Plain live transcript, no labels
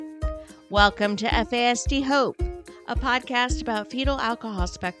Welcome to FASD Hope, a podcast about fetal alcohol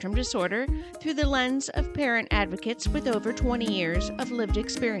spectrum disorder through the lens of parent advocates with over 20 years of lived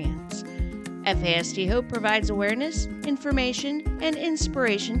experience. FASD Hope provides awareness, information, and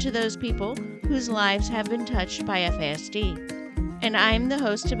inspiration to those people whose lives have been touched by FASD. And I'm the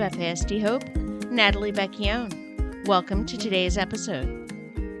host of FASD Hope, Natalie Vecchione. Welcome to today's episode.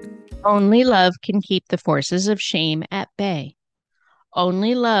 Only love can keep the forces of shame at bay.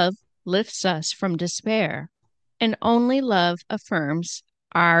 Only love lifts us from despair, and only love affirms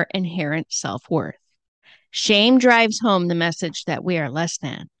our inherent self-worth. Shame drives home the message that we are less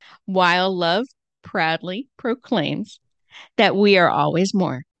than, while love proudly proclaims that we are always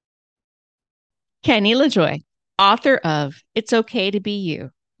more. Kenny LaJoy, author of It's Okay to Be You,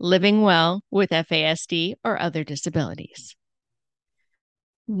 Living Well with FASD or Other Disabilities.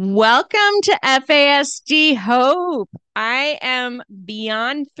 Welcome to FASD Hope. I am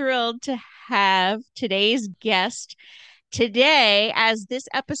beyond thrilled to have today's guest. Today, as this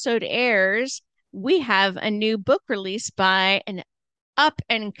episode airs, we have a new book released by an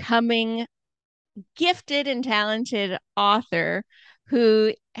up-and-coming, gifted and talented author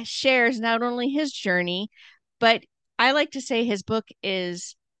who shares not only his journey, but I like to say his book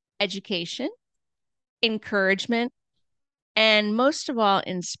is education, encouragement, and most of all,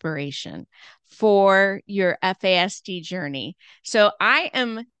 inspiration for your FASD journey. So I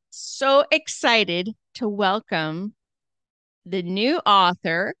am so excited to welcome the new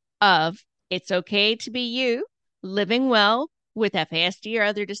author of It's Okay to Be You, Living Well with FASD or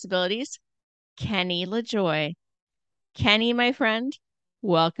Other Disabilities, Kenny LaJoy. Kenny, my friend,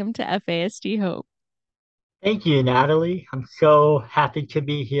 welcome to FASD Hope. Thank you, Natalie. I'm so happy to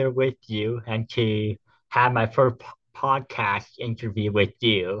be here with you and to have my first podcast interview with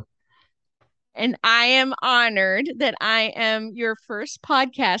you. And I am honored that I am your first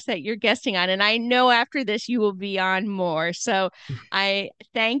podcast that you're guesting on. And I know after this you will be on more. So I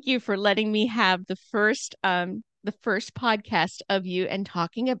thank you for letting me have the first podcast of you and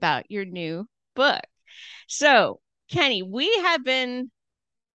talking about your new book. So, Kenny, we have been,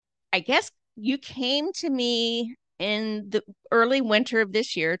 I guess you came to me in the early winter of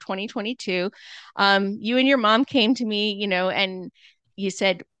this year, 2022. You and your mom came to me, and you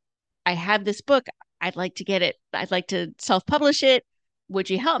said, I have this book. I'd like to get it. I'd like to self-publish it.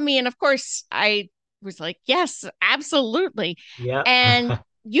 Would you help me? And of course, I was like, yes, absolutely. Yep. And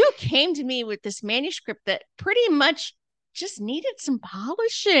you came to me with this manuscript that pretty much just needed some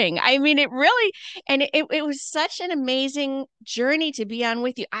polishing. I mean, it really, and it was such an amazing journey to be on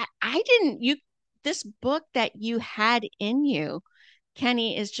with you. I didn't, this book that you had in you,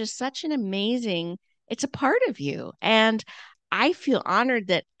 Kenny, is just such an amazing, it's a part of you. And I feel honored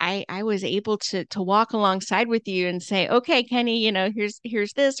that I was able to walk alongside with you and say, okay, Kenny,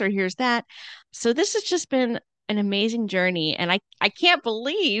 here's this or here's that. So this has just been an amazing journey. And I can't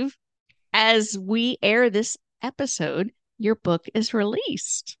believe as we air this episode, your book is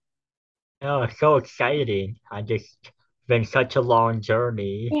released. Oh, so exciting. I just been such a long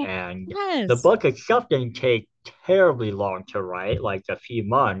journey, and the Yes. book itself didn't take terribly long to write, like a few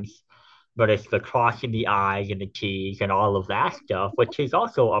months, but it's the crossing the I's and the T's and all of that stuff, which is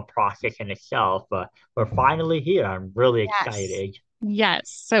also a process in itself. But we're finally here. I'm really Yes. excited. Yes.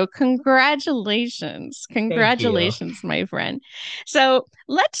 So congratulations. Thank you. Congratulations, my friend. So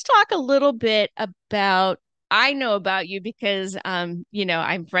let's talk a little bit about I know about you because I'm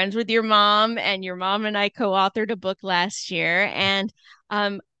friends with your mom and your mom and I co-authored a book last year. And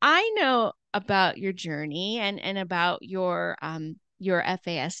I know about your journey and about your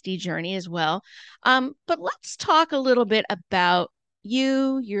FASD journey as well. But let's talk a little bit about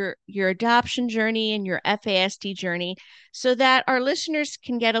your adoption journey and your FASD journey so that our listeners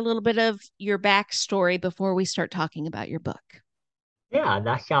can get a little bit of your backstory before we start talking about your book. Yeah,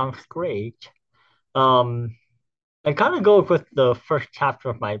 that sounds great. Um, it kind of goes with the first chapter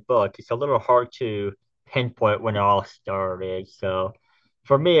of my book. It's a little hard to pinpoint when it all started. So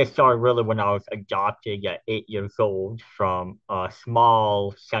for me, it started really when I was adopted at 8 years old from a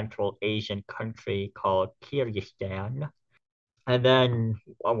small Central Asian country called Kyrgyzstan. And then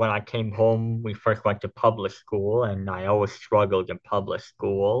when I came home, we first went to public school, and I always struggled in public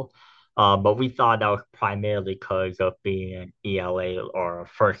school. But we thought that was primarily because of being an ELA or a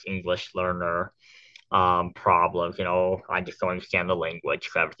first English learner problems. I just don't understand the language,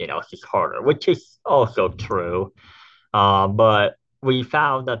 so everything else is harder, which is also true. But we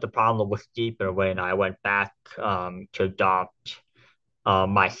found that the problem was deeper when I went back to adopt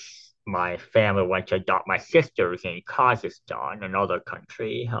my family went to adopt my sisters in Kazakhstan, another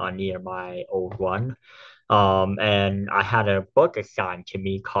country near my old one. And I had a book assigned to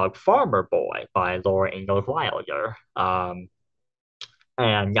me called Farmer Boy by Laura Ingalls Wilder. And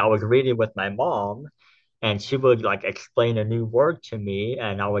I was reading with my mom, and she would like explain a new word to me,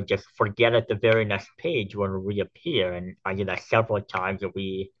 and I would just forget at the very next page when it reappear. And I did that several times, and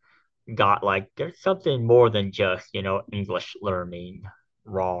we got like there's something more than just, English learning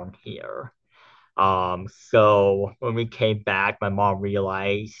wrong here. So when we came back, my mom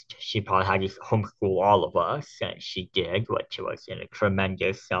realized she probably had to homeschool all of us, and she did, which was a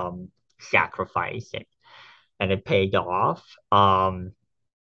tremendous sacrifice, and it paid off.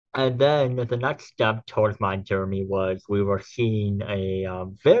 And then the next step towards my journey was we were seeing a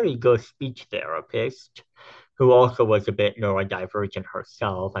very good speech therapist who also was a bit neurodivergent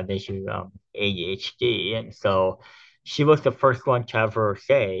herself. I think she ADHD, and so she was the first one to ever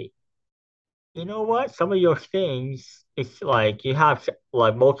say, you know what? Some of your things, it's like you have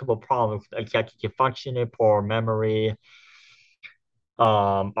like multiple problems, executive functioning, poor memory,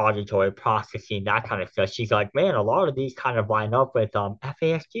 auditory processing, that kind of stuff. She's like, man, a lot of these kind of line up with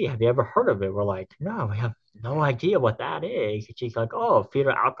FASD. Have you ever heard of it? We're like, no, we have no idea what that is. And she's like, oh,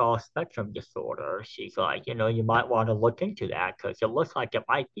 fetal alcohol spectrum disorder. She's like, you might want to look into that because it looks like it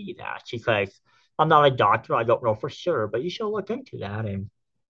might be that. She's like, I'm not a doctor, I don't know for sure, but you should look into that. And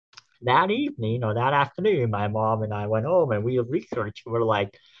that evening or that afternoon, my mom and I went home and we researched. We're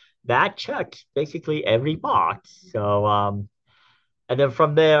like, that checks basically every box. So and then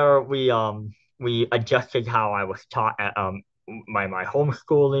from there we adjusted how I was taught at my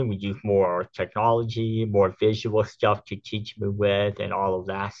homeschooling. We used more technology, more visual stuff to teach me with, and all of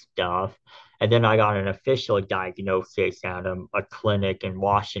that stuff. And then I got an official diagnosis at a clinic in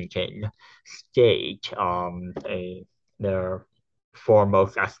Washington State. They're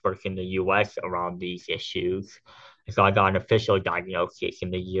foremost experts in the U.S. around these issues. And so I got an official diagnosis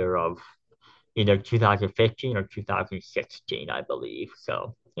in the year of either 2015 or 2016, I believe.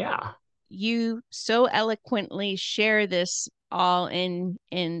 So, yeah. You so eloquently share this all in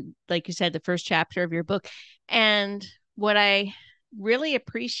like you said, the first chapter of your book. And what I really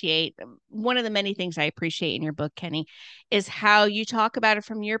appreciate, one of the many things I appreciate in your book, Kenny, is how you talk about it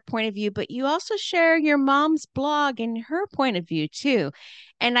from your point of view, but you also share your mom's blog and her point of view too.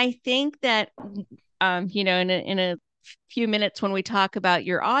 And I think that in a few minutes when we talk about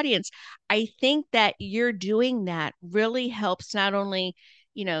your audience, I think that you're doing that really helps not only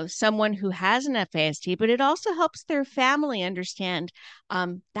someone who has an FASD, but it also helps their family understand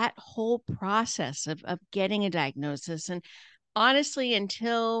that whole process of getting a diagnosis. And honestly,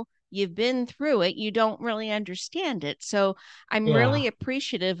 until you've been through it, you don't really understand it. So I'm Yeah. really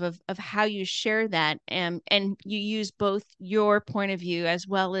appreciative of how you share that, and you use both your point of view as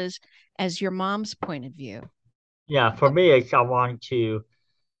well as your mom's point of view. Yeah. For me, it's I wanted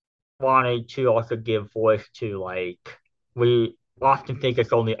to also give voice to like we often think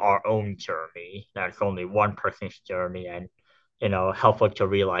it's only our own journey, that it's only one person's journey, and helpful to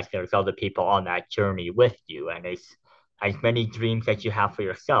realize there's other people on that journey with you, and it's as many dreams that you have for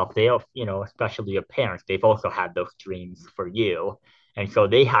yourself. They have, especially your parents, they've also had those dreams for you, and so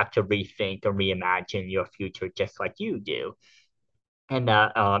they have to rethink and reimagine your future just like you do, and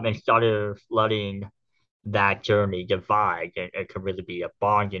that instead of letting that journey divide, and it can really be a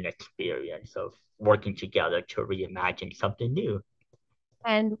bonding experience of working together to reimagine something new.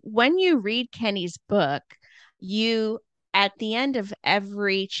 And when you read Kenny's book, you, at the end of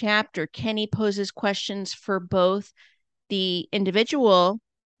every chapter, Kenny poses questions for both the individual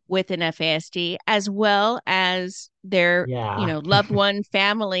with an FASD as well as their, Yeah. loved one,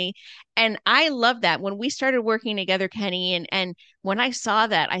 family. And I love that. When we started working together, Kenny, and when I saw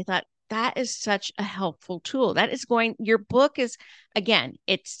that, I thought that is such a helpful tool. That is going, your book is, again,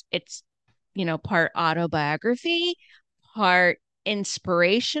 it's part autobiography, part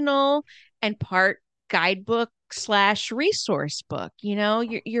inspirational, and part guidebook slash resource book.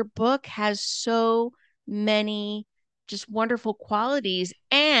 Your book has so many just wonderful qualities.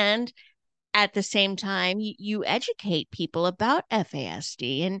 And at the same time, you educate people about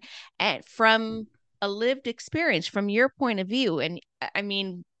FASD and from a lived experience, from your point of view. And I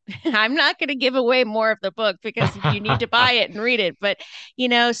mean, I'm not going to give away more of the book because you need to buy it and read it. But,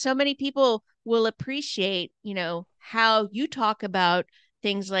 so many people will appreciate, how you talk about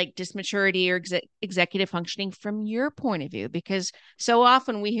things like dysmaturity or executive functioning from your point of view, because so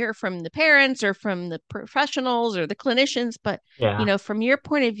often we hear from the parents or from the professionals or the clinicians, but, Yeah. from your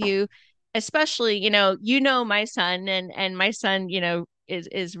point of view, especially, my son, and my son,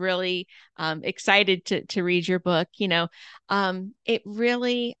 is really excited to read your book. It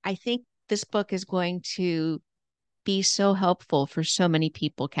really, I think this book is going to be so helpful for so many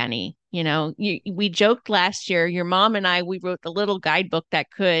people, Kenny. We joked last year, your mom and I, we wrote the little guidebook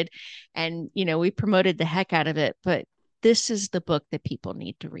that could, and, we promoted the heck out of it. But this is the book that people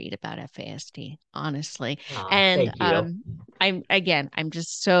need to read about FASD, honestly. And Thank you. I'm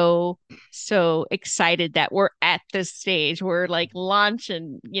just so excited that we're at this stage. We're like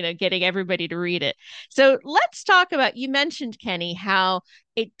launching, getting everybody to read it. So let's talk about, you mentioned, Kenny, how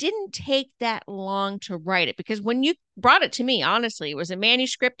it didn't take that long to write it, because when you brought it to me, honestly, it was a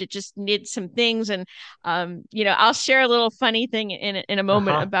manuscript. It just needed some things. And, I'll share a little funny thing in a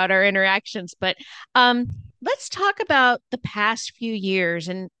moment Uh-huh. about our interactions. But um, let's talk about the past few years,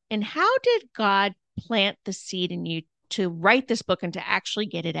 and how did God plant the seed in you to write this book and to actually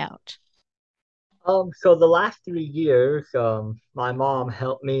get it out? So the last 3 years, my mom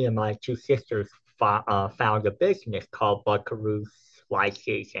helped me and my two sisters found a business called Buckaroo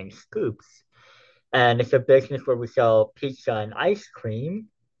Slices and Scoops. And it's a business where we sell pizza and ice cream,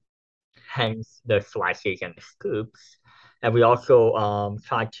 hence the slices and the scoops. And we also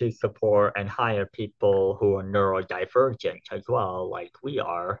try to support and hire people who are neurodivergent as well, like we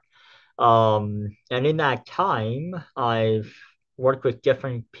are. And in that time, I've worked with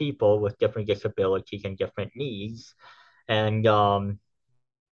different people with different disabilities and different needs. And I've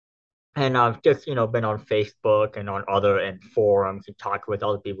just, been on Facebook and on other and forums and talk with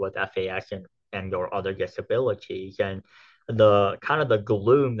other people with FAS and or other disabilities. And the kind of the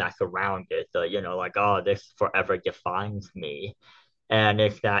gloom that's around it, like, oh, this forever defines me. And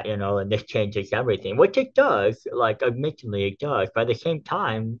it's that, and this changes everything, which it does, like admittedly it does. But at the same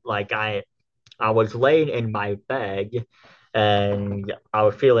time, like I was laying in my bed and I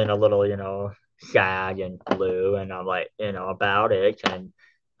was feeling a little, sad and blue. And I'm like, about it. And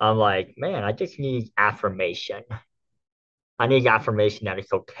I'm like, man, I just need affirmation. I need affirmation that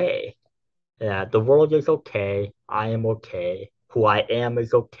it's okay. That the world is okay. I am okay. Who I am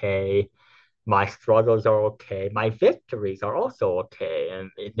is okay. My struggles are okay. My victories are also okay.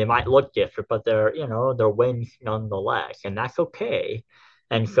 And they might look different, but they're wins nonetheless. And that's okay.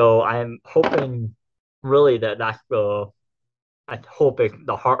 And so I'm hoping really that that's I hope it's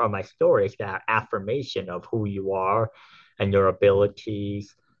the heart of my story is that affirmation of who you are and your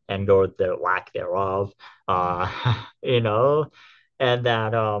abilities and or the lack thereof. You know, and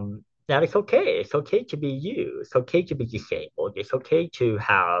that it's okay. It's okay to be you. It's okay to be disabled. It's okay to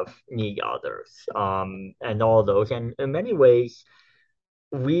have need others. And all those. And in many ways,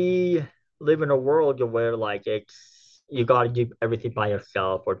 we live in a world where like it's you got to do everything by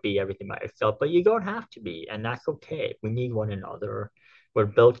yourself or be everything by yourself, but you don't have to be, and that's okay. We need one another. We're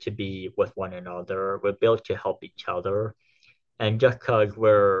built to be with one another. We're built to help each other. And just because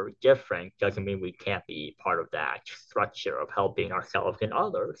we're different doesn't mean we can't be part of that structure of helping ourselves and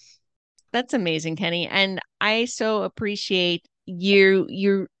others. That's amazing, Kenny. And I so appreciate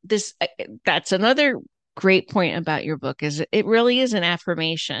you this that's another great point about your book, is it really is an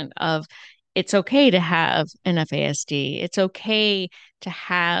affirmation of it's okay to have an FASD. It's okay to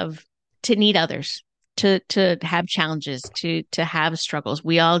have to need others, to have challenges, to have struggles.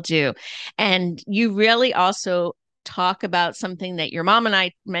 We all do. And you really also talk about something that your mom and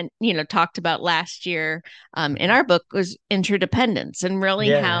I talked about last year, in our book, was interdependence, and really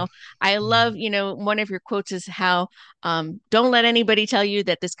Yeah. how I love, one of your quotes is how, don't let anybody tell you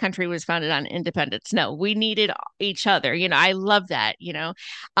that this country was founded on independence. No, we needed each other. I love that,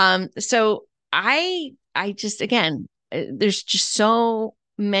 So I just, again, there's just so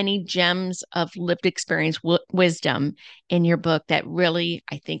many gems of lived experience wisdom in your book that really,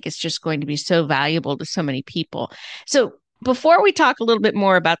 I think, is just going to be so valuable to so many people. So before we talk a little bit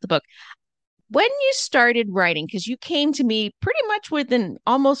more about the book, when you started writing, because you came to me pretty much with an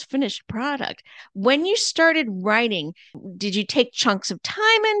almost finished product, when you started writing, did you take chunks of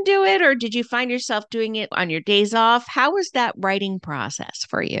time and do it, or did you find yourself doing it on your days off? How was that writing process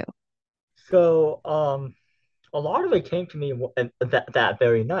for you? So, a lot of it came to me that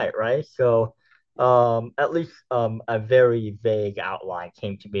very night, right? So, at least a very vague outline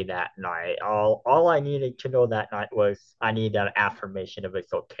came to me that night. All I needed to know that night was I need that affirmation of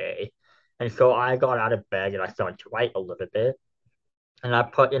it's okay. And so I got out of bed and I started to write a little bit. And I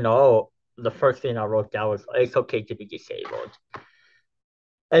put, the first thing I wrote down was it's okay to be disabled.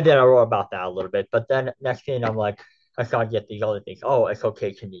 And then I wrote about that a little bit. But then next thing I'm like, I started to get these other things. Oh, it's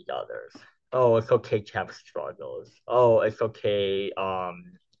okay to need others. Oh, it's okay to have struggles. Oh, it's okay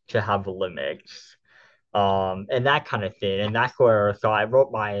to have limits. And that kind of thing. And that's where so I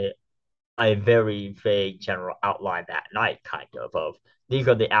wrote my a very vague general outline that night, kind of these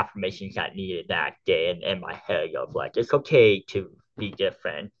are the affirmations I needed that day in my head of like it's okay to be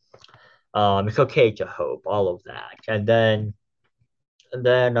different. It's okay to hope, all of that. And then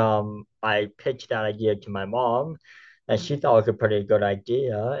I pitched that idea to my mom, and she thought it was a pretty good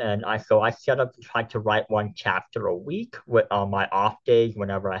idea. And I set up to try to write one chapter a week with on my off days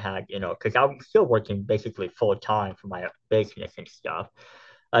whenever I had, because I'm still working basically full time for my business and stuff.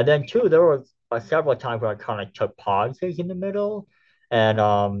 And then too, there was several times where I kind of took pauses in the middle,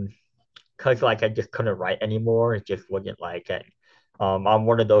 and because like I just couldn't write anymore. It just wasn't like it. I'm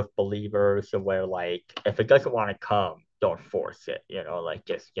one of those believers where like if it doesn't want to come, don't force it. Like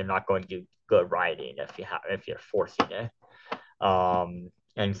just you're not going to do good writing if you're forcing it.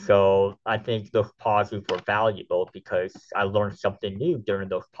 And so I think those pauses were valuable because I learned something new during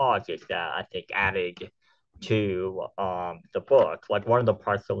those pauses that I think added to the book. Like one of the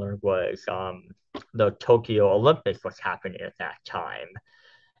parts I learned was the Tokyo Olympics was happening at that time,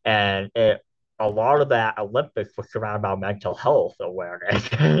 and a lot of that Olympics was surrounded by mental health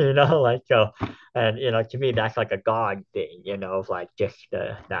awareness, like so, and to me that's like a God thing, like just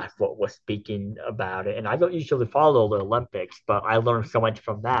that's what was speaking about it. And I don't usually follow the Olympics, but I learned so much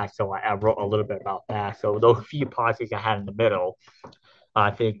from that, so I wrote a little bit about that. So those few pauses I had in the middle,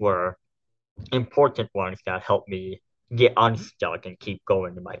 I think were important ones that helped me get unstuck and keep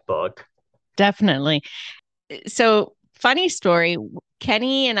going in my book. Definitely. So funny story,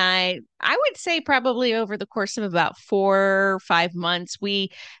 Kenny and I would say probably over the course of about 4 or 5 months, we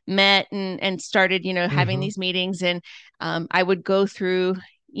met and started, having Mm-hmm. these meetings. And I would go through,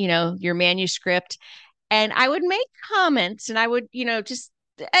 your manuscript, and I would make comments, and I would, just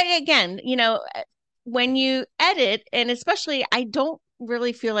again, when you edit, and especially I don't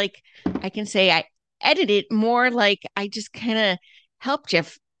really feel like I can say I edited, more like I just kind of helped you,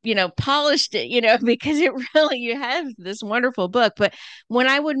 polished it, because it really, you have this wonderful book. But when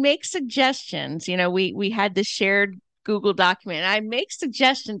I would make suggestions, we had this shared Google document, and I'd make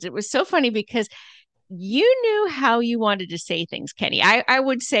suggestions. It was so funny because you knew how you wanted to say things, Kenny. I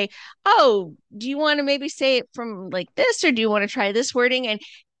would say, oh, do you want to maybe say it from like this, or do you want to try this wording? And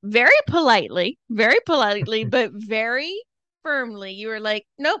very politely, but very firmly, you were like,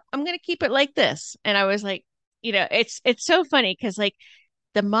 nope, I'm going to keep it like this. And I was like, it's so funny because like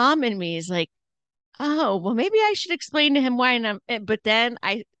the mom in me is like, oh, well, maybe I should explain to him why. But then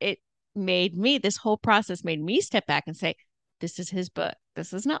this whole process made me step back and say, this is his book.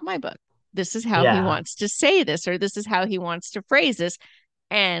 This is not my book. This is how he Yeah. wants to say this, or this is how he wants to phrase this.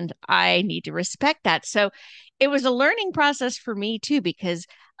 And I need to respect that. So it was a learning process for me too, because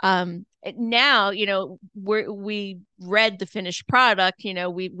now, we read the finished product,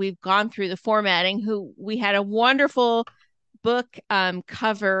 we've gone through the formatting. Who we had a wonderful book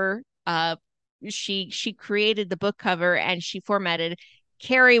cover. She created the book cover, and she formatted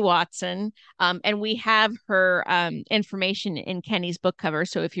Carrie Watson. And we have her information in Kenny's book cover.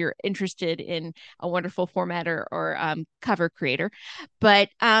 So if you're interested in a wonderful formatter or cover creator, but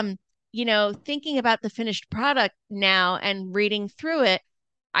thinking about the finished product now and reading through it,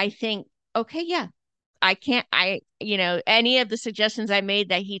 I think, okay, yeah, I can't, any of the suggestions I made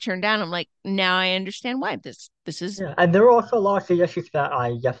that he turned down, I'm like, now I understand why this is, Yeah, and there were also a lot of suggestions that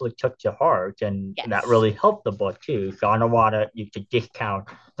I definitely took to heart, and that yes. really helped the book too. So I don't want you to discount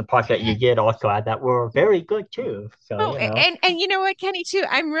the parts that you did also add that were very good too. So Oh, and you know what, Kenny, too,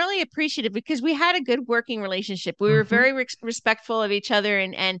 I'm really appreciative because we had a good working relationship. We were hmm very respectful of each other,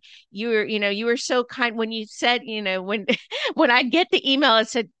 and you were so kind when you said, when when I'd get the email, it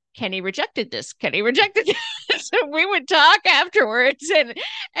said Kenny rejected this. Kenny rejected this. So we would talk afterwards,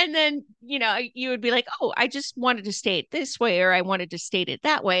 and then you would be like, oh, I just wanted to state it this way, or I wanted to state it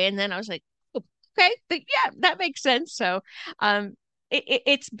that way, and then I was like, oh, okay, yeah, that makes sense. So,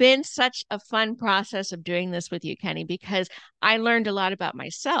 it's been such a fun process of doing this with you, Kenny, because I learned a lot about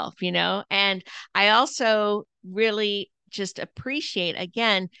myself, and I also really just appreciate,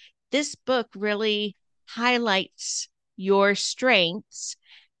 again, this book really highlights your strengths.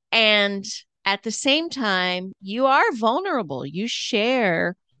 And at the same time, you are vulnerable. You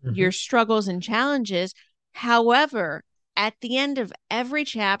share your hmm struggles and challenges. However, at the end of every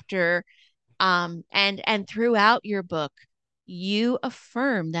chapter, and throughout your book, you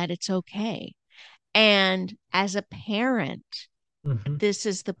affirm that it's okay. And as a parent, hmm this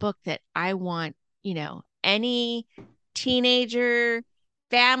is the book that I want, any teenager,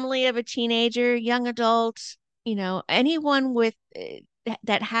 family of a teenager, young adults, anyone with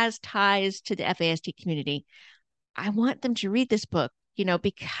that has ties to the FAST community. I want them to read this book,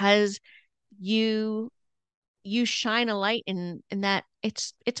 because you you shine a light in that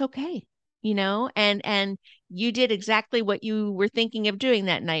it's okay, and you did exactly what you were thinking of doing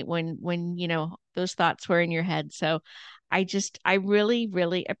that night when those thoughts were in your head. So I really,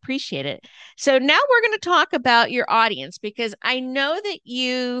 really appreciate it. So now we're going to talk about your audience because I know that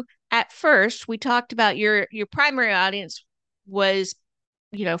you, at first, we talked about your primary audience was,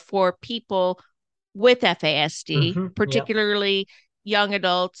 for people with FASD, Yep. particularly young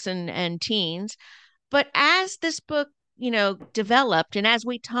adults and teens. But as this book, developed and as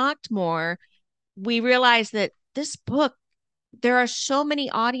we talked more, we realized that this book, there are so many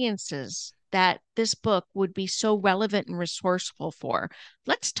audiences that this book would be so relevant and resourceful for.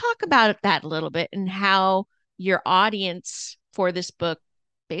 Let's talk about that a little bit and how your audience for this book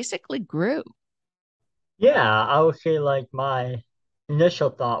basically grew. Yeah, I would say like my initial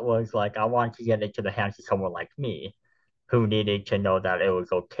thought was like I wanted to get into the hands of someone like me who needed to know that it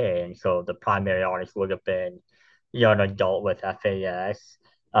was okay. And so the primary audience would have been young adult with FAS.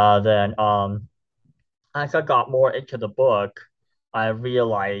 Then as I got more into the book, I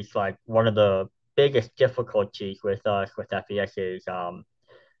realized like one of the biggest difficulties with us with FES is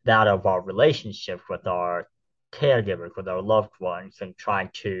that of our relationship with our caregivers, with our loved ones, and trying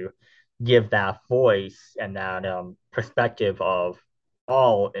to give that voice and that perspective of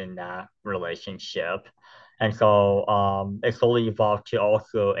all in that relationship. And so it slowly evolved to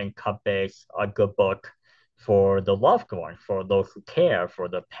also encompass a good book for the loved ones, for those who care, for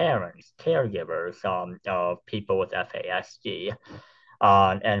the parents, caregivers of people with FASD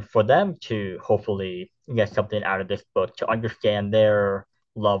and for them to hopefully get something out of this book to understand their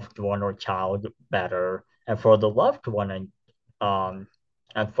loved one or child better, and for the loved one um,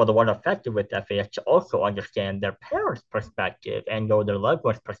 and for the one affected with FAS to also understand their parents' perspective and know their loved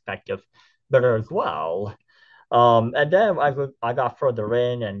one's perspective better as well. And then I got further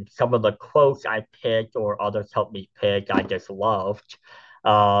in, and some of the quotes I picked or others helped me pick, I just loved.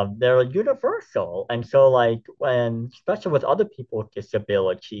 They're universal, and so like when, especially with other people with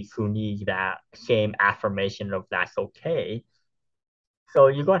disabilities who need that same affirmation of that's okay. So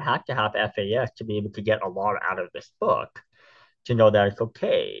you're going to have FAS to be able to get a lot out of this book, to know that it's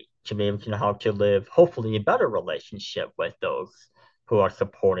okay, to be able to know how to live, hopefully, a better relationship with those who are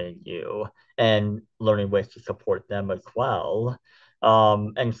supporting you and learning ways to support them as well.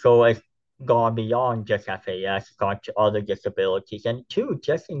 And so it's gone beyond just FAS, it's gone to other disabilities. And two,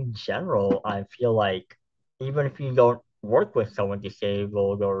 just in general, I feel like even if you don't work with someone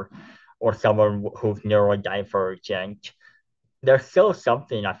disabled or someone who's neurodivergent, there's still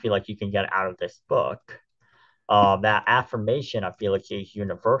something I feel like you can get out of this book. That affirmation I feel like is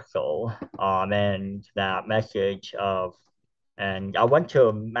universal. And that message of, and I went to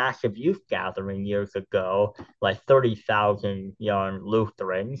a massive youth gathering years ago, like 30,000 young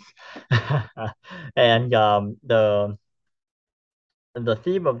Lutherans. And the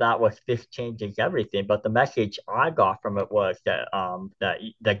theme of that was this changes everything. But the message I got from it was that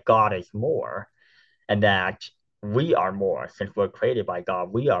God is more, and that we are more. Since we're created by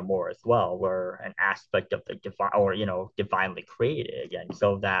God, we are more as well. We're an aspect of the divine, or divinely created, and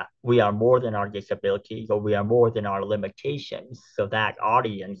so that we are more than our disabilities, or we are more than our limitations. So that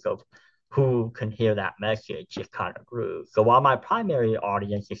audience of who can hear that message just kind of grew. So while my primary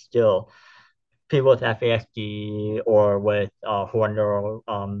audience is still people with FASD or with who are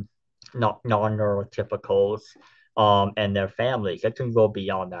not non-neurotypicals and their families. It can go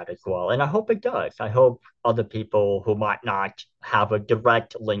beyond that as well. And I hope it does. I hope other people who might not have a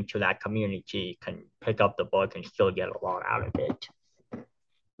direct link to that community can pick up the book and still get a lot out of it.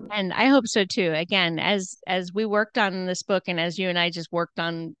 And I hope so too. Again, as we worked on this book and as you and I just worked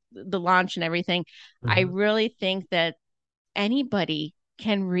on the launch and everything, I Mm-hmm. really think that anybody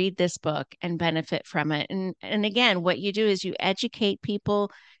can read this book and benefit from it. And again, what you do is you educate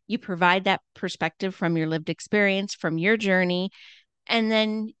people, you provide that perspective from your lived experience, from your journey, and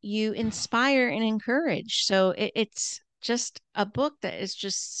then you inspire and encourage. So it's just a book that is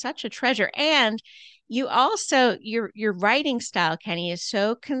just such a treasure. And you also your writing style, Kenny, is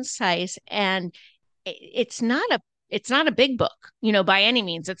so concise and it's not a big book, by any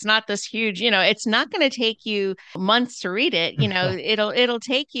means. It's not this huge, it's not going to take you months to read it. It'll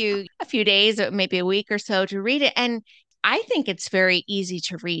take you a few days, or maybe a week or so to read it. And I think it's very easy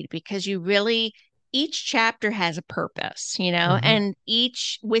to read because each chapter has a purpose, Mm-hmm. and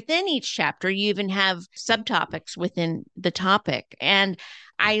within each chapter, you even have subtopics within the topic. And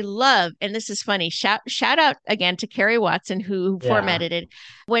I love, and this is funny, shout out again to Carrie Watson who Yeah. formatted it.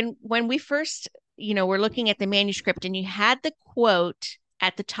 When we first we're looking at the manuscript and you had the quote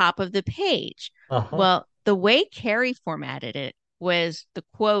at the top of the page. Uh-huh. Well, the way Carrie formatted it was the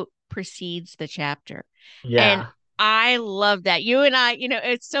quote precedes the chapter. And Yeah. I love that. You and I,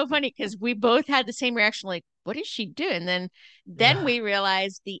 it's so funny because we both had the same reaction like, what is she doing? Then Yeah. we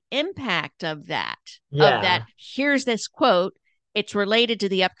realized the impact of that. Yeah. Here's this quote. It's related to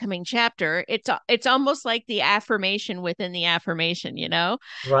the upcoming chapter. It's almost like the affirmation within the affirmation, you know?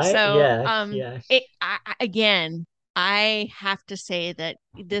 Right? So Yes. Yes. again, I have to say that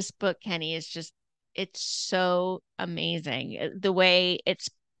this book, Kenny, is just it's so amazing. The way it's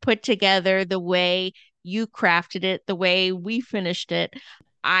put together, the way you crafted it, the way we finished it.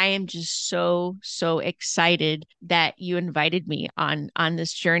 I am just so excited that you invited me on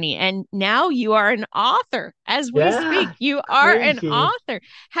this journey. And now you are an author as we speak. Yeah. You are an Crazy. author.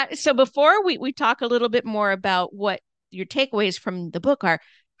 So before we talk a little bit more about what your takeaways from the book are,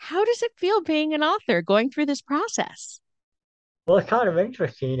 how does it feel being an author going through this process? Well, it's kind of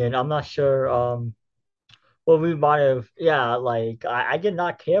interesting, and I'm not sure. Well, we might have, yeah, like I did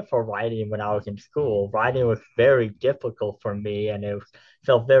not care for writing when I was in school. Writing was very difficult for me, and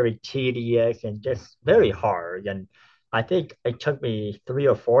felt very tedious and just very hard. And I think it took me 3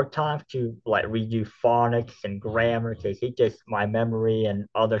 or 4 times to like redo phonics and grammar because it just my memory and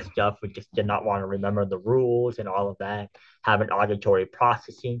other stuff we just did not want to remember the rules and all of that. Having auditory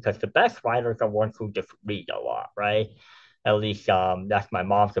processing because the best writers are ones who just read a lot, right? At least that's my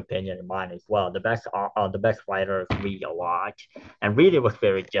mom's opinion and mine as well. The best writers read a lot, and reading was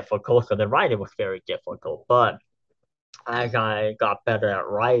very difficult. So the writing was very difficult. But as I got better at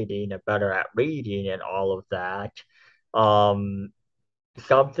writing and better at reading and all of that, um,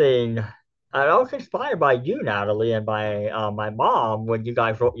 something I was inspired by you, Natalie, and by my mom when you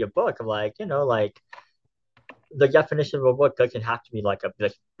guys wrote your book. Like, like the definition of a book doesn't have to be like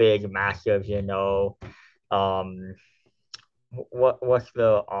this big, massive, um what's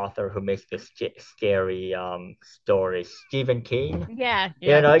the author who makes the scary stories? Stephen King. Yeah,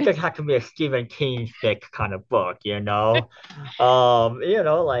 yeah. It doesn't have to be a Stephen King thick kind of book. Like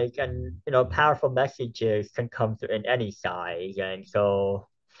and powerful messages can come through in any size,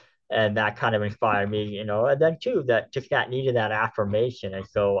 and that kind of inspired me. And then too that needed that affirmation, and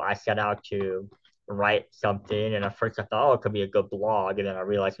so I set out to write something. And at first I thought, oh, it could be a good blog, and then I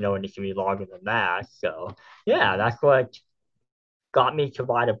realized no, it needs to be longer than that. So yeah, that's what got me to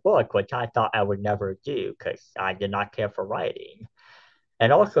write a book, which I thought I would never do because I did not care for writing.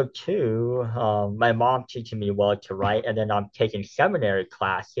 And also, too, my mom teaching me well to write, and then I'm taking seminary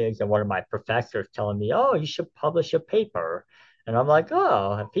classes, and one of my professors telling me, "Oh, you should publish a paper," and I'm like,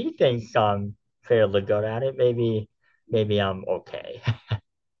 "Oh, if he thinks I'm fairly good at it, maybe I'm okay."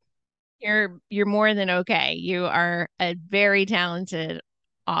 You're more than okay. You are a very talented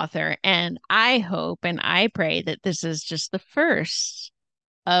author, and I hope and I pray that this is just the first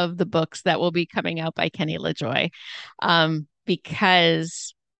of the books that will be coming out by Kenny LaJoy.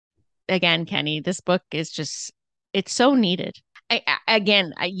 Because again, Kenny, this book is just it's so needed.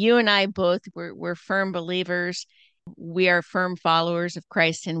 Again, you and I both we're firm believers. We are firm followers of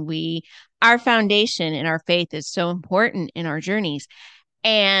Christ, and our foundation in our faith is so important in our journeys.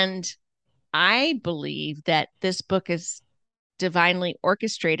 And I believe that this book is divinely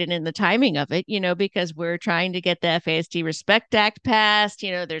orchestrated in the timing of it, because we're trying to get the FASD Respect Act passed.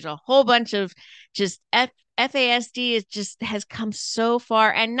 There's a whole bunch of just FASD is just has come so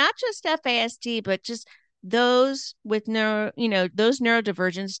far, and not just FASD, but just those with those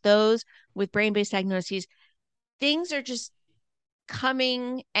neurodivergence, those with brain-based diagnoses. Things are just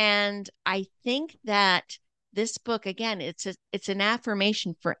coming, and I think that this book again it's an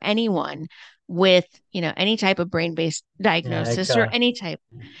affirmation for anyone with any type of brain-based Yeah, diagnosis or any type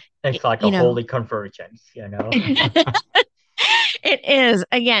it's like a you know holy convergence. it is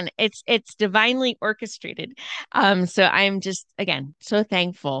again it's divinely orchestrated. So I'm just again so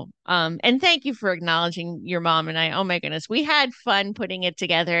thankful, and thank you for acknowledging your mom and I. Oh my goodness, we had fun putting it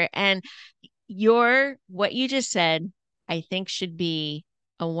together, and what you just said, I think should be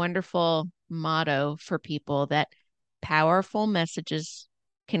a wonderful motto for people that powerful messages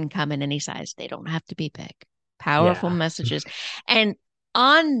can come in any size. They don't have to be big. Powerful Yeah. messages. And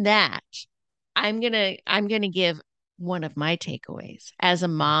on that, I'm gonna give one of my takeaways as a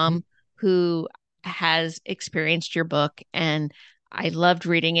mom who has experienced your book, and I loved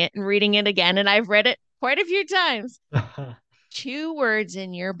reading it and reading it again, and I've read it quite a few times. Two words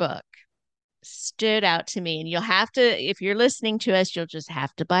in your book stood out to me. And you'll have to, if you're listening to us, you'll just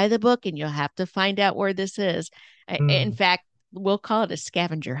have to buy the book and you'll have to find out where this is. In Hmm. fact, we'll call it a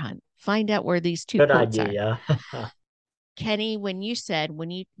scavenger hunt. Find out where these two Good quotes are. idea. Kenny, when you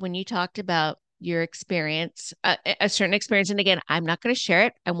talked about your experience, a certain experience, and again, I'm not going to share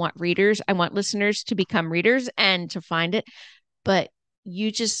it. I want listeners to become readers and to find it. But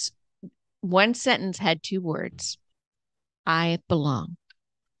you just, one sentence had two words: I belong.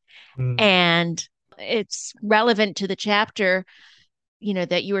 Hmm. And it's relevant to the chapter,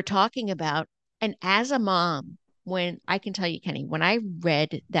 that you were talking about. And as a mom, when I can tell you, Kenny, when I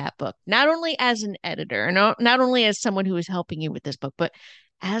read that book, not only as an editor, and not only as someone who is helping you with this book, but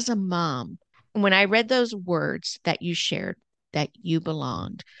as a mom, when I read those words that you shared, that you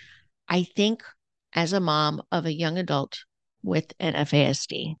belonged, I think as a mom of a young adult with an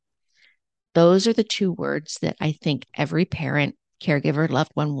FASD, those are the two words that I think every parent, caregiver,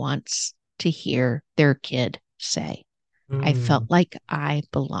 loved one wants to hear their kid say. I felt Mm, like I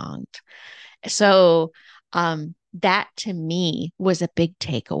belonged. So that to me was a big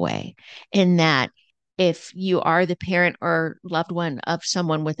takeaway, in that if you are the parent or loved one of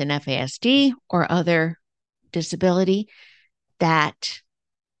someone with an FASD or other disability, that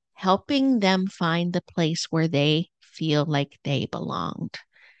helping them find the place where they feel like they belonged,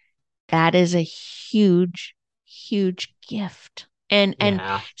 that is a huge, huge gift. And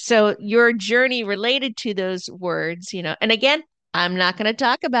yeah. so your journey related to those words, and again, I'm not going to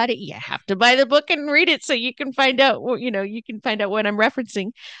talk about it. You have to buy the book and read it so you can find out, you can find out what I'm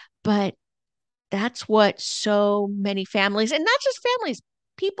referencing. But that's what so many families, and not just families,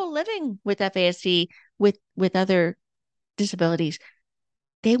 people living with FASD, with other disabilities,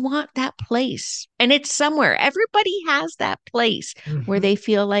 they want that place. And it's somewhere. Everybody has that place where Hmm. they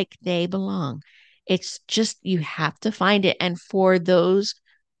feel like they belong. It's just you have to find it. And for those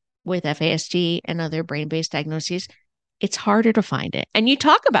with FASD and other brain-based diagnoses, it's harder to find it. And you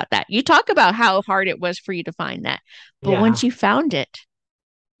talk about that. You talk about how hard it was for you to find that. But once Yeah. you found it,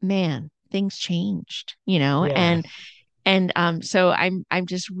 man, things changed, Yes. and so I'm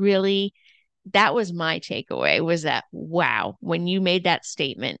just really, that was my takeaway, was that, wow, when you made that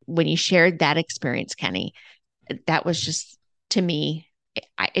statement, when you shared that experience, Kenny, that was just, to me,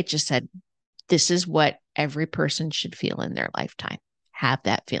 it just said, this is what every person should feel in their lifetime. Have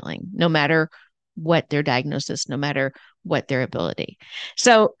that feeling, no matter what their diagnosis, no matter what their ability.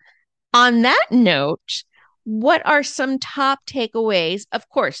 So on that note, what are some top takeaways? Of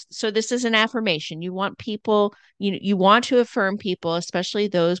course, so this is an affirmation. You want people, you want to affirm people, especially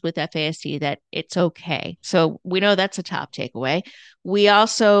those with FASD, that it's okay. So we know that's a top takeaway. We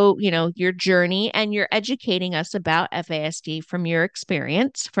also, your journey, and you're educating us about FASD from your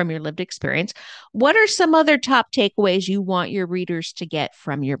experience, from your lived experience. What are some other top takeaways you want your readers to get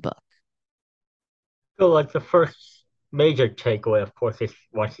from your book? So, like, the first major takeaway, of course, is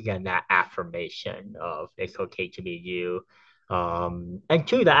once again that affirmation of it's okay to be you. And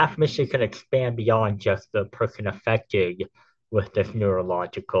two, the affirmation can expand beyond just the person affected with this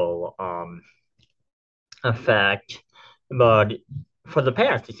neurological effect. But for the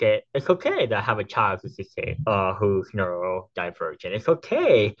parents to say it's okay to have a child who's neurodivergent. It's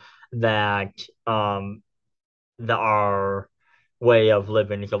okay that that our way of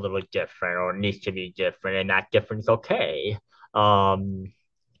living is a little different or needs to be different, and that difference is okay. Um,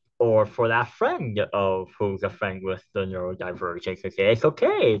 or for that friend of who's a friend with the neurodivergence to say it's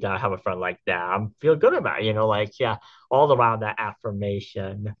okay to have a friend like that. I feel good about it, like yeah, all around that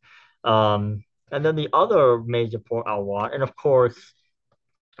affirmation. Um, and then the other major point I want, and of course,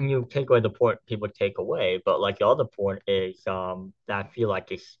 you take away the point people take away, but like the other point is that I feel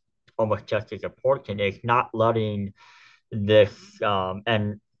like it's almost just as important is not letting this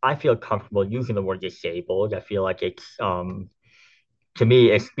and I feel comfortable using the word disabled. I feel like it's to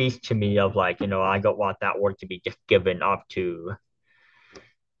me it speaks to me of like, I don't want that word to be just given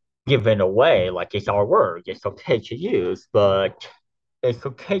away. Like it's our word. It's okay to use, but it's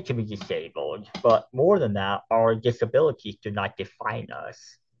okay to be disabled. But more than that, our disabilities do not define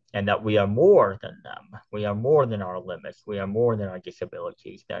us. And that we are more than them. We are more than our limits. We are more than our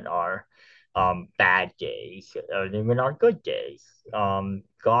disabilities, than our bad days, or even our good days.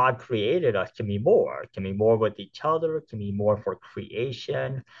 God created us to be more with each other, to be more for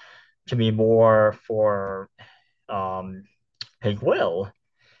creation, to be more for um, His will.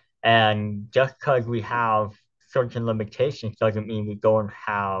 And just because we have certain limitations doesn't mean we don't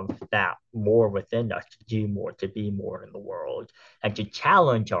have that more within us to do more, to be more in the world, and to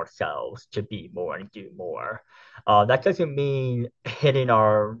challenge ourselves to be more and do more. That doesn't mean hitting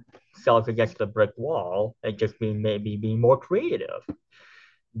ourselves against the brick wall. It just means maybe being more creative,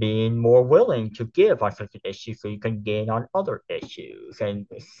 being more willing to give on certain issues so you can gain on other issues, and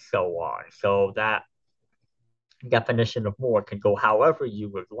so on. So that definition of more can go however you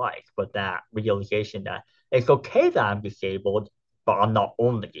would like, but that realization that it's okay that I'm disabled, but I'm not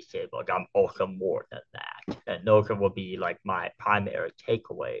only disabled, I'm also more than that. And those will be like my primary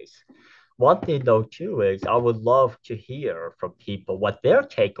takeaways. One thing though too is I would love to hear from people what their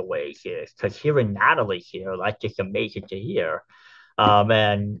takeaways is, because hearing Natalie here, like, it's amazing to hear.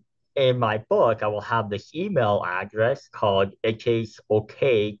 And in my book, I will have this email address called it is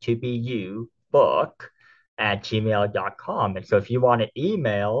okay to be you book at gmail.com. And so if you want to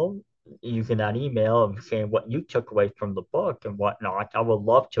email using that email and saying what you took away from the book and whatnot, I would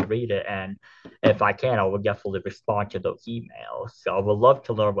love to read it. And if I can, I will definitely respond to those emails. So I would love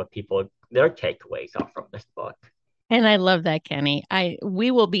to learn what people their takeaways are from this book. And I love that, Kenny.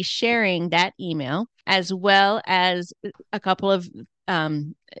 We will be sharing that email as well as a couple of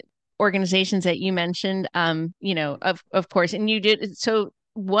um, organizations that you mentioned. Of course, and you did so.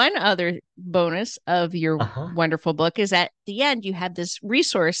 One other bonus of your Uh-huh. wonderful book is at the end you have this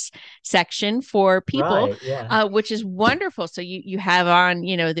resource section for people, Right. Yeah. which is wonderful. So you have on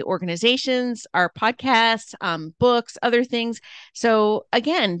the organizations, our podcasts, books, other things. So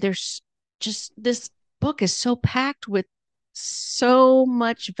again, there's just this book is so packed with so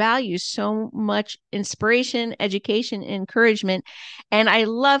much value, so much inspiration, education, encouragement. And I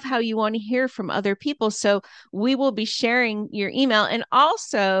love how you want to hear from other people. So we will be sharing your email. And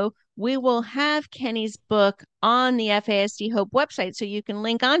also, we will have Kenny's book on the FASD Hope website. So you can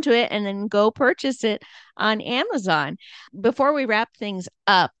link onto it and then go purchase it on Amazon. Before we wrap things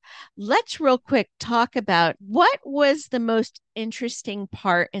up, let's real quick talk about what was the most interesting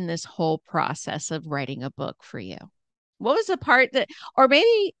part in this whole process of writing a book for you? What was the part that, or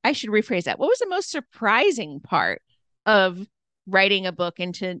maybe I should rephrase that. What was the most surprising part of writing a book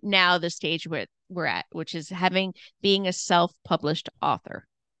into now the stage where we're at, which is being a self-published author?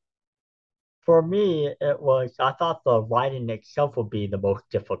 For me, I thought the writing itself would be the most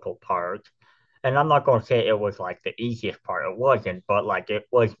difficult part. And I'm not going to say it was like the easiest part. It wasn't, but like it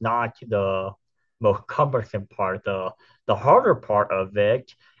was not the most cumbersome part, the harder part of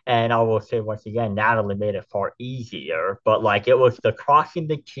it. And I will say once again, Natalie made it far easier. But like it was the crossing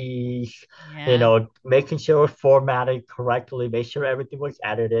the T's, Yeah. making sure it was formatted correctly, make sure everything was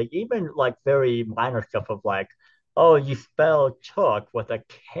edited, even like very minor stuff of like, oh, you spelled took with a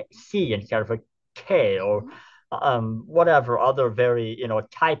C instead of a K, or whatever other very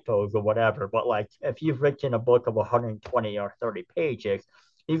typos or whatever. But like if you've written a book of 120 or 30 pages,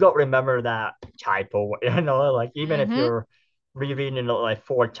 you got to remember that typo. Like even if Mm-hmm. you're rereading it like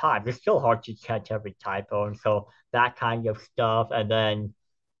 4 times, it's still hard to catch every typo. And so that kind of stuff. And then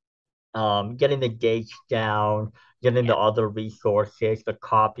getting the dates down, getting Yeah. the other resources, the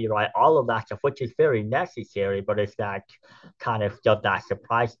copyright, all of that stuff, which is very necessary, but it's that kind of stuff that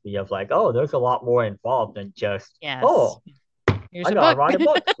surprised me of like, oh, there's a lot more involved than just, Yes. oh, Here's I a gotta book. write a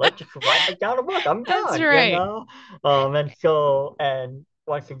book. Let's just write down a book. I'm That's done, you right. know? And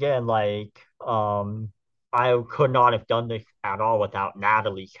once again, I could not have done this at all without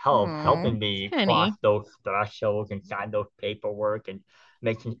Natalie's help, Oh, helping me cross Kenny. those thresholds and sign those paperwork and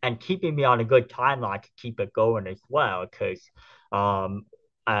making and keeping me on a good timeline to keep it going as well. Because um,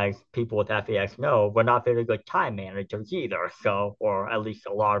 as people with FAS know, we're not very good time managers either. So, or at least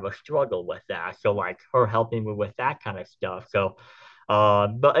a lot of us struggle with that. So, like her helping me with that kind of stuff. So,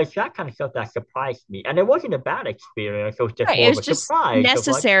 but it's that kind of stuff that surprised me, and it wasn't a bad experience. It was just Right. It more of was a just surprise of like,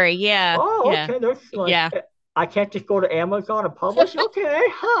 necessary. Yeah. oh, Yeah. okay, there's like, Yeah. I can't just go to Amazon and publish. Okay,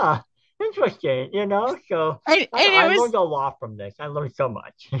 huh? Interesting. So And it I was learned a lot from this. I learned so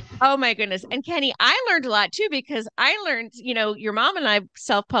much. Oh my goodness. And Kenny, I learned a lot too because I learned, your mom and I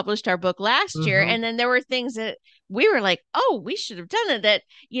self-published our book last year. Hmm. And then there were things that we were like, oh, we should have done it. That,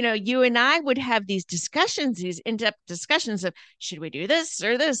 you and I would have these discussions, these in-depth discussions of should we do this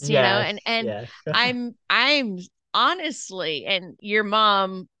or this, Yes, and yes. I'm honestly, and your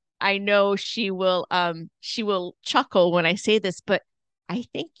mom, I know she will chuckle when I say this, but I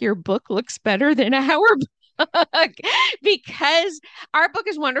think your book looks better than our because our book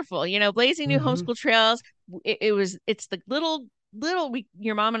is wonderful. Blazing New Hmm. Homeschool Trails. It's the little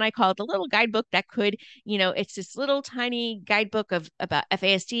your mom and I call it the little guidebook that could, it's this little tiny guidebook of about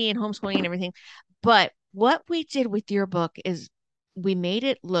FASD and homeschooling and everything. But what we did with your book is we made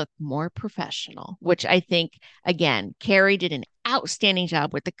it look more professional, which I think again, Carrie did an outstanding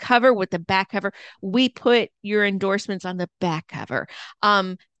job with the cover, with the back cover. We put your endorsements on the back cover.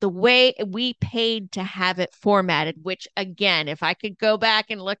 The way we paid to have it formatted, which again, if I could go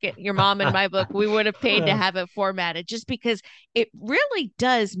back and look at your mom and my book, we would have paid to have it formatted just because it really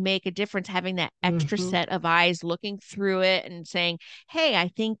does make a difference having that extra Hmm. set of eyes looking through it and saying, hey, I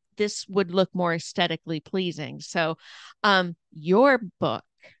think this would look more aesthetically pleasing. So, your book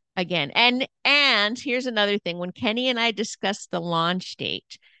again, and here's another thing. When Kenny and I discussed the launch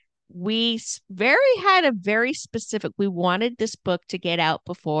date, very had a very specific, we wanted this book to get out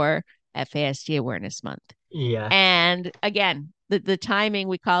before FASD Awareness Month. Yes. And again, the timing,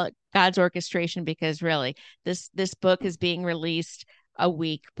 we call it God's orchestration because really this book is being released a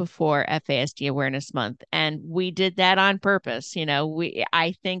week before FASD Awareness Month. And we did that on purpose.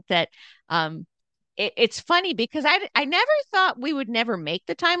 I think that it's funny because I never thought we would never make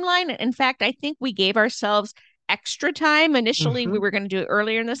the timeline. In fact, I think we gave ourselves extra time. Initially, we were going to do it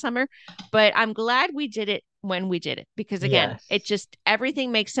earlier in the summer, but I'm glad we did it when we did it because again, it just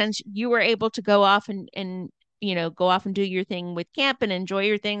everything makes sense. You were able to go off and go off and do your thing with camp and enjoy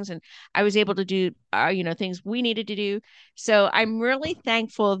your things, and I was able to do things we needed to do. So I'm really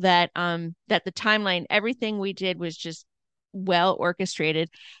thankful that that the timeline, everything we did was just well orchestrated.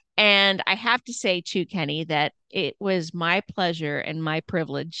 And I have to say too, Kenny, that it was my pleasure and my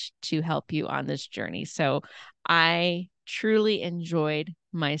privilege to help you on this journey. So I truly enjoyed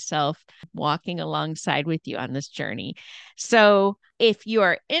myself walking alongside with you on this journey. So if you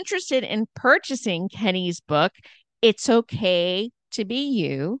are interested in purchasing Kenny's book, It's Okay to Be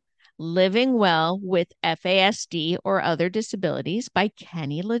You, Living Well with FASD or Other Disabilities by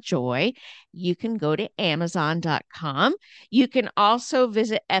Kenny LaJoy, you can go to Amazon.com. You can also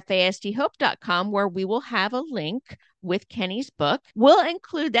visit FASDHope.com, where we will have a link with Kenny's book. We'll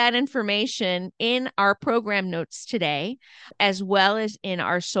include that information in our program notes today, as well as in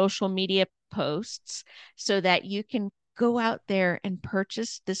our social media posts, so that you can go out there and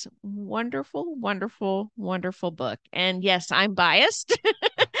purchase this wonderful, wonderful, wonderful book. And yes, I'm biased,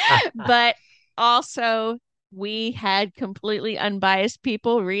 but also we had completely unbiased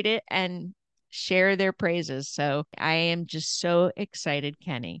people read it and share their praises. So I am just so excited,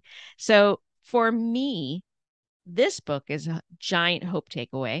 Kenny. So for me, this book is a giant hope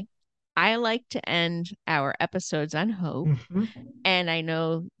takeaway. I like to end our episodes on hope. And I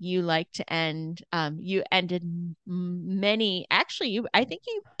know you like to end, you ended many, actually, I think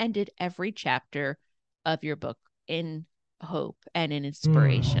you ended every chapter of your book in hope and in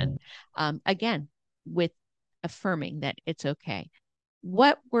inspiration. Again, with affirming that it's okay.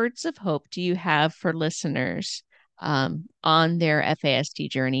 What words of hope do you have for listeners on their FASD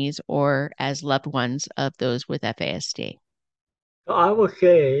journeys or as loved ones of those with FASD? I would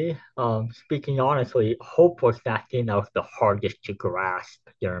say, speaking honestly, hope was that thing that was the hardest to grasp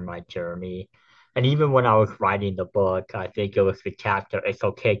during my journey. And even when I was writing the book, I think it was the chapter, It's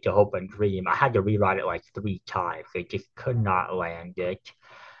Okay to Hope and Dream. I had to rewrite it like 3 times. I just could not land it.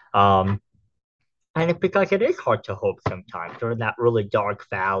 And it's because it is hard to hope sometimes during that really dark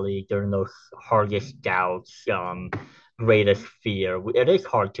valley, during those hardest doubts, greatest fear. It is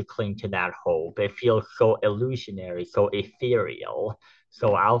hard to cling to that hope. It feels so illusionary, so ethereal,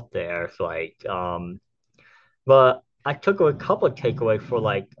 so out there. It's like, but I took a couple of takeaways for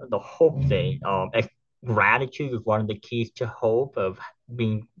like the hope thing. Gratitude is one of the keys to hope, of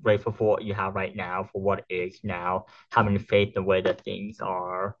being grateful for what you have right now, for what is now, having faith in the way that things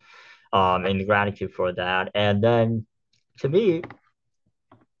are, and gratitude for that. And then to me,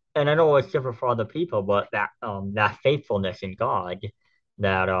 and I know it's different for other people, but that faithfulness in God,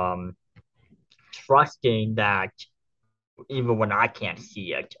 that trusting that even when I can't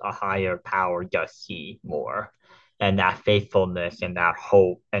see it, a higher power does see more, and that faithfulness and that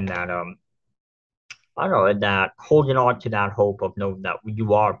hope and that I don't know, and that holding on to that hope of knowing that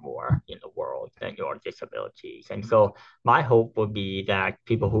you are more in the world than your disabilities. And so my hope would be that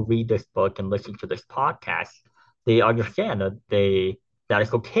people who read this book and listen to this podcast, they understand that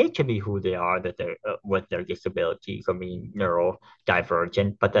it's okay to be who they are, that they're with their disabilities or being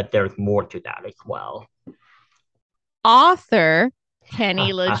neurodivergent, but that there's more to that as well. Author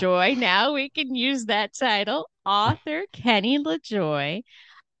Kenny LaJoy, now we can use that title. Author Kenny LaJoy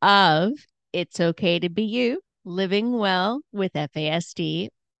of It's Okay to Be You, Living Well with FASD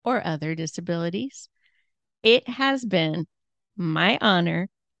or Other Disabilities. It has been my honor,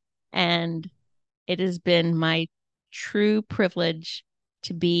 and it has been my true privilege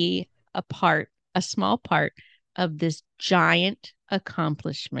to be a small part of this giant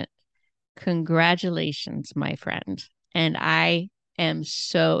accomplishment. Congratulations, my friend. And I am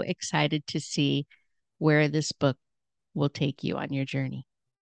so excited to see where this book will take you on your journey.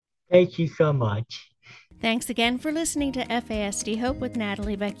 Thank you so much. Thanks again for listening to FASD Hope with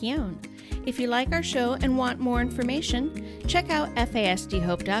Natalie Vecchione. If you like our show and want more information, check out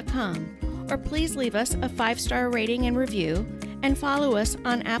FASDHope.com, or please leave us a 5-star rating and review, and follow us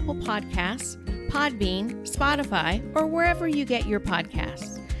on Apple Podcasts, Podbean, Spotify, or wherever you get your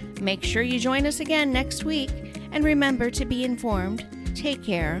podcasts. Make sure you join us again next week, and remember to be informed, take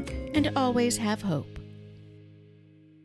care, and always have hope.